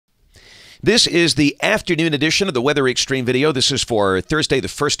This is the afternoon edition of the Weather Xtreme video. This is for Thursday, the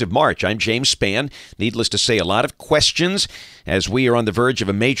 1st of March. I'm James Spann. Needless to say, a lot of questions as we are on the verge of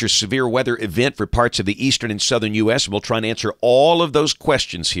a major severe weather event for parts of the eastern and southern U.S. We'll try and answer all of those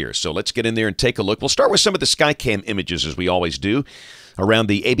questions here. So let's get in there and take a look. We'll start with some of the Skycam images, as we always do, around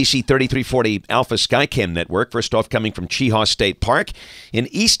the ABC 3340 Alpha Skycam network. First off, coming from Chehaw State Park in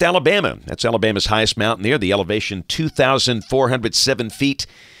East Alabama. That's Alabama's highest mountain there. The elevation 2,407 feet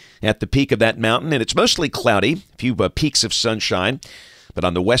at the peak of that mountain, and it's mostly cloudy, a few peaks of sunshine. But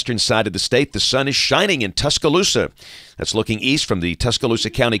on the western side of the state, the sun is shining in Tuscaloosa. That's looking east from the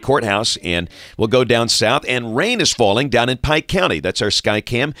Tuscaloosa County Courthouse, and we'll go down south, and rain is falling down in Pike County. That's our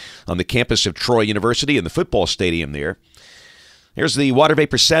Skycam on the campus of Troy University and the football stadium there. Here's the water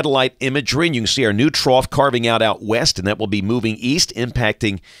vapor satellite imagery, and you can see our new trough carving out west, and that will be moving east,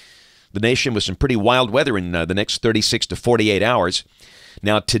 impacting the nation with some pretty wild weather in the next 36 to 48 hours.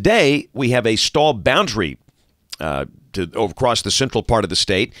 Now, today, we have a stall boundary across the central part of the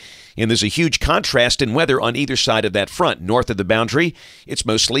state, and there's a huge contrast in weather on either side of that front. North of the boundary, it's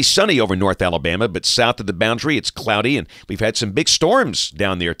mostly sunny over North Alabama, but south of the boundary, it's cloudy, and we've had some big storms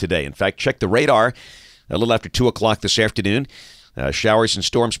down there today. In fact, check the radar a little after 2 o'clock this afternoon. Showers and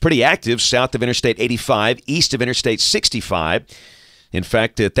storms pretty active south of Interstate 85, east of Interstate 65. In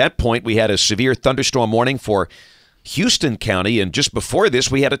fact, at that point, we had a severe thunderstorm warning for Houston County, and just before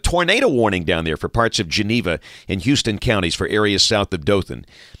this, we had a tornado warning down there for parts of Geneva and Houston counties for areas south of Dothan.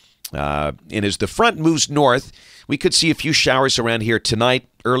 And as the front moves north, we could see a few showers around here tonight,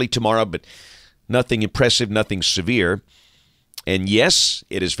 early tomorrow, but nothing impressive, nothing severe. And yes,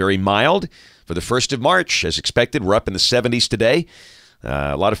 it is very mild for the 1st of March. As expected, we're up in the 70s today.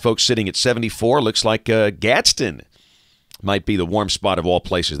 A lot of folks sitting at 74. Looks like Gadsden might be the warm spot of all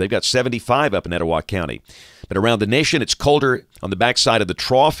places. They've got 75 up in Etowah County. But around the nation, it's colder on the backside of the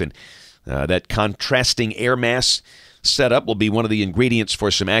trough, and that contrasting air mass setup will be one of the ingredients for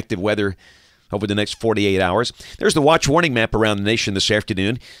some active weather over the next 48 hours. There's the watch warning map around the nation this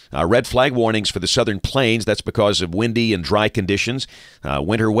afternoon. Red flag warnings for the southern plains. That's because of windy and dry conditions.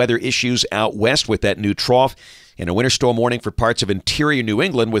 Winter weather issues out west with that new trough. And a winter storm warning for parts of interior New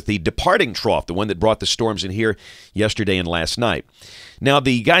England with the departing trough, the one that brought the storms in here yesterday and last night. Now,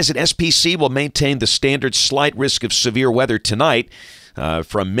 the guys at SPC will maintain the standard slight risk of severe weather tonight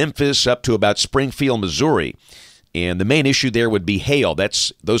from Memphis up to about Springfield, Missouri. And the main issue there would be hail.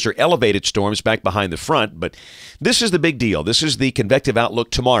 Those are elevated storms back behind the front, but this is the big deal. This is the convective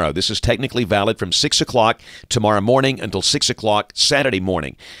outlook tomorrow. This is technically valid from 6 o'clock tomorrow morning until 6 o'clock Saturday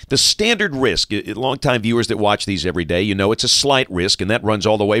morning. The standard risk, longtime viewers that watch these every day, you know it's a slight risk, and that runs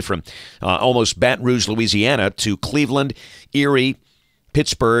all the way from almost Baton Rouge, Louisiana, to Cleveland, Erie,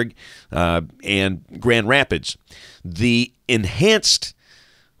 Pittsburgh, and Grand Rapids. The enhanced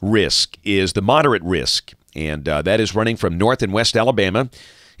risk is the moderate risk. And that is running from north and west Alabama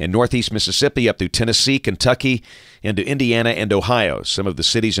and northeast Mississippi up through Tennessee, Kentucky, into Indiana and Ohio. Some of the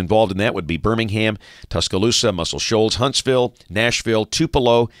cities involved in that would be Birmingham, Tuscaloosa, Muscle Shoals, Huntsville, Nashville,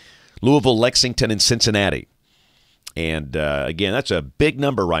 Tupelo, Louisville, Lexington, and Cincinnati. And again, that's a big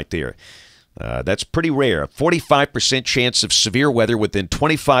number right there. That's pretty rare. A 45% chance of severe weather within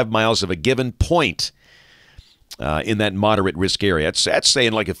 25 miles of a given point. In that moderate risk area. That's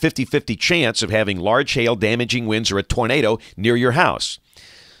saying like a 50-50 chance of having large hail, damaging winds, or a tornado near your house.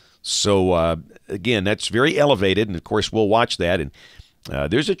 So, again, that's very elevated, and, of course, we'll watch that. And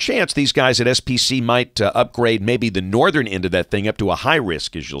there's a chance these guys at SPC might upgrade maybe the northern end of that thing up to a high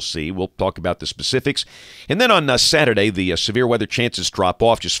risk, as you'll see. We'll talk about the specifics. And then on Saturday, the severe weather chances drop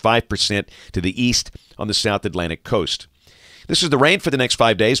off just 5% to the east on the South Atlantic coast. This is the rain for the next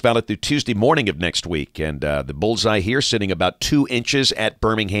 5 days, valid through Tuesday morning of next week. And the bullseye here sitting about 2 inches at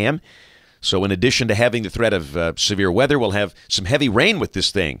Birmingham. So in addition to having the threat of severe weather, we'll have some heavy rain with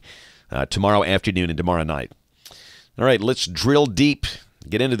this thing tomorrow afternoon and tomorrow night. All right, let's drill deep,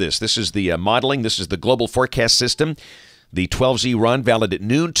 get into this. This is the modeling. This is the global forecast system. The 12Z run valid at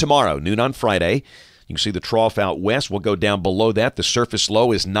noon tomorrow, noon on Friday. You can see the trough out west. We'll go down below that. The surface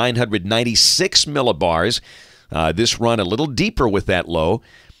low is 996 millibars. This run a little deeper with that low.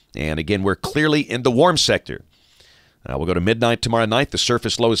 And again, we're clearly in the warm sector. We'll go to midnight tomorrow night. The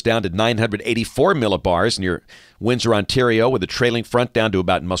surface low is down to 984 millibars near Windsor, Ontario, with a trailing front down to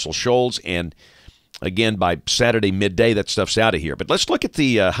about Muscle Shoals. And again, by Saturday midday, that stuff's out of here. But let's look at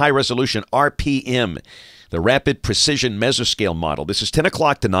the high-resolution RPM, the Rapid Precision Mesoscale model. This is 10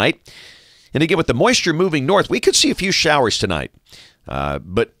 o'clock tonight. And again, with the moisture moving north, we could see a few showers tonight.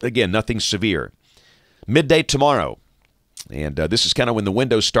 But again, nothing severe. Midday tomorrow, and this is kind of when the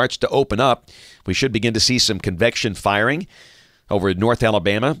window starts to open up. We should begin to see some convection firing over North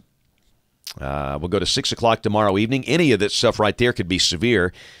Alabama We'll go to 6 o'clock tomorrow evening. Any of that stuff right there could be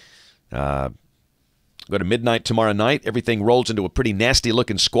severe. Go to midnight tomorrow night. Everything rolls into a pretty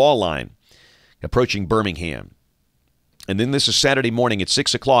nasty-looking squall line approaching Birmingham. And then this is Saturday morning at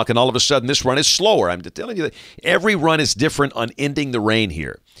 6 o'clock, and all of a sudden this run is slower. I'm telling you that every run is different on ending the rain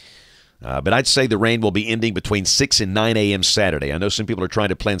here. But I'd say the rain will be ending between 6 and 9 a.m. Saturday. I know some people are trying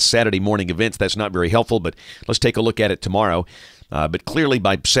to plan Saturday morning events. That's not very helpful, but let's take a look at it tomorrow. But clearly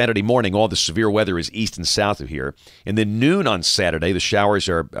by Saturday morning, all the severe weather is east and south of here. And then noon on Saturday, the showers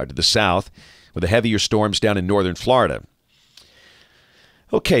are to the south with the heavier storms down in northern Florida.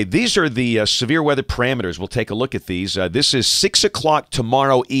 Okay, these are the severe weather parameters. We'll take a look at these. This is 6 o'clock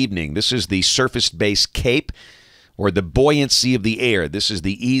tomorrow evening. This is the surface-based CAPE, or the buoyancy of the air. This is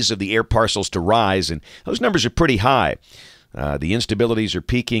the ease of the air parcels to rise, and those numbers are pretty high. The instabilities are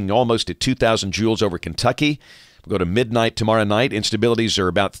peaking almost at 2,000 joules over Kentucky. We'll go to midnight tomorrow night. Instabilities are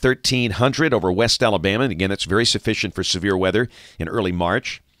about 1,300 over West Alabama. And again, that's very sufficient for severe weather in early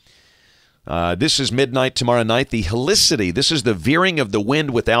March. This is midnight tomorrow night. The helicity, this is the veering of the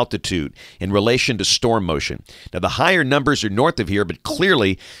wind with altitude in relation to storm motion. Now, the higher numbers are north of here, but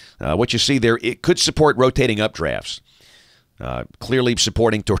clearly what you see there, it could support rotating updrafts, clearly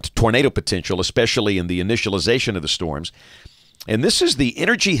supporting tornado potential, especially in the initialization of the storms. And this is the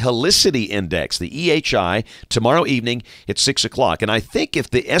Energy Helicity Index, the EHI, tomorrow evening at 6 o'clock. And I think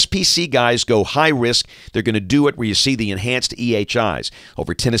if the SPC guys go high risk, they're going to do it where you see the enhanced EHIs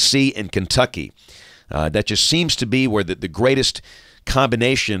over Tennessee and Kentucky. That just seems to be where the greatest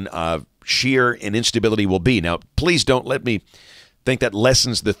combination of shear and instability will be. Now, please don't let me think that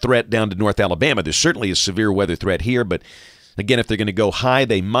lessens the threat down to North Alabama. There's certainly a severe weather threat here, but again, if they're going to go high,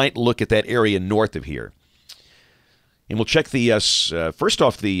 they might look at that area north of here. And we'll check the, first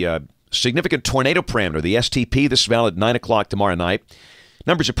off, the significant tornado parameter, the STP. This is valid at 9 o'clock tomorrow night.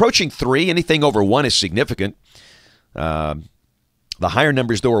 Numbers approaching 3. Anything over 1 is significant. The higher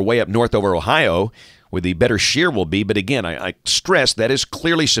numbers, though, are way up north over Ohio, where the better shear will be. But again, I stress that is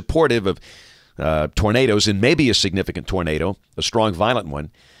clearly supportive of tornadoes and maybe a significant tornado, a strong, violent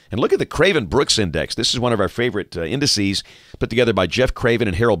one. And look at the Craven-Brooks Index. This is one of our favorite indices put together by Jeff Craven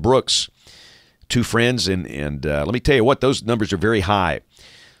and Harold Brooks, two friends, and let me tell you what, those numbers are very high.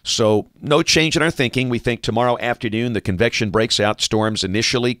 So no change in our thinking. We think tomorrow afternoon the convection breaks out. Storms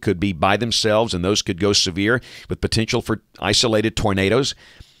initially could be by themselves, and those could go severe with potential for isolated tornadoes.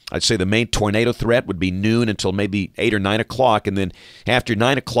 I'd say the main tornado threat would be noon until maybe 8 or 9 o'clock, and then after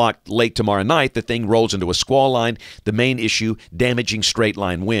 9 o'clock late tomorrow night, the thing rolls into a squall line. The main issue, damaging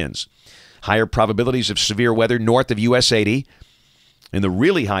straight-line winds. Higher probabilities of severe weather north of US 80. And the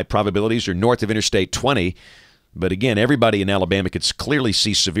really high probabilities are north of Interstate 20. But again, everybody in Alabama could clearly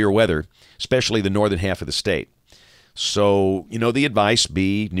see severe weather, especially the northern half of the state. So, you know, the advice,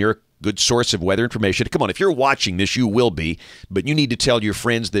 be near a good source of weather information. Come on, if you're watching this, you will be. But you need to tell your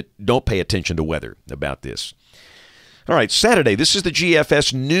friends that don't pay attention to weather about this. All right, Saturday, this is the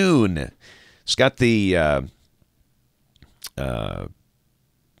GFS noon. It's got the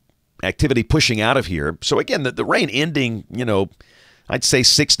activity pushing out of here. So again, the rain ending, you know, I'd say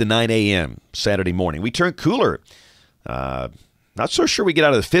 6 to 9 a.m. Saturday morning. We turn cooler. Not so sure we get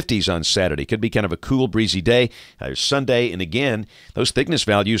out of the 50s on Saturday. Could be kind of a cool, breezy day. There's Sunday, and again, those thickness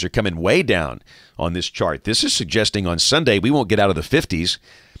values are coming way down on this chart. This is suggesting on Sunday we won't get out of the 50s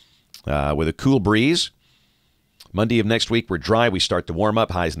with a cool breeze. Monday of next week, we're dry. We start to warm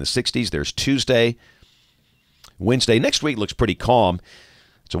up, highs in the 60s. There's Tuesday. Wednesday next week looks pretty calm.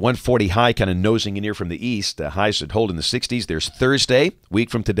 It's a 140 high, kind of nosing in here from the east. Highs should hold in the 60s. There's Thursday, week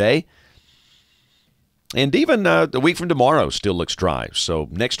from today. And even the week from tomorrow still looks dry. So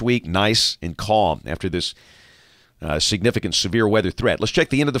next week, nice and calm after this significant severe weather threat. Let's check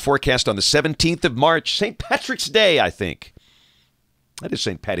the end of the forecast on the 17th of March, St. Patrick's Day, I think. That is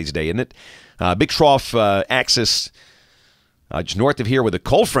St. Patty's Day, isn't it? Big trough axis just north of here with a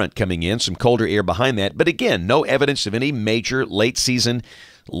cold front coming in, some colder air behind that. But again, no evidence of any major late-season,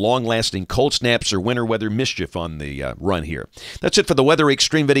 long-lasting cold snaps or winter weather mischief on the run here. That's it for the Weather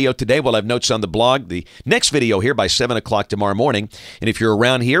Xtreme video today. We'll have notes on the blog. The next video here by 7 o'clock tomorrow morning. And if you're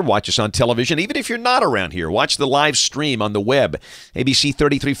around here, watch us on television. Even if you're not around here, watch the live stream on the web. ABC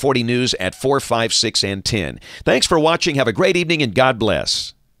 3340 News at 4, 5, 6, and 10. Thanks for watching. Have a great evening, and God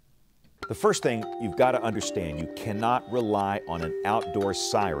bless. The first thing you've got to understand, you cannot rely on an outdoor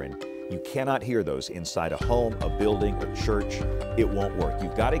siren. You cannot hear those inside a home, a building, a church. It won't work.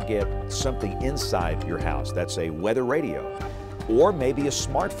 You've got to get something inside your house. That's a weather radio or maybe a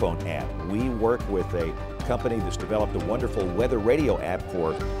smartphone app. We work with a company that's developed the wonderful Weather Radio app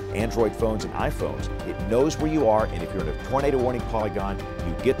for Android phones and iPhones. It knows where you are, and if you're in a tornado warning polygon,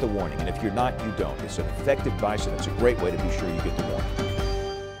 you get the warning. And if you're not, you don't. It's an effective device, and it's a great way to be sure you get the warning.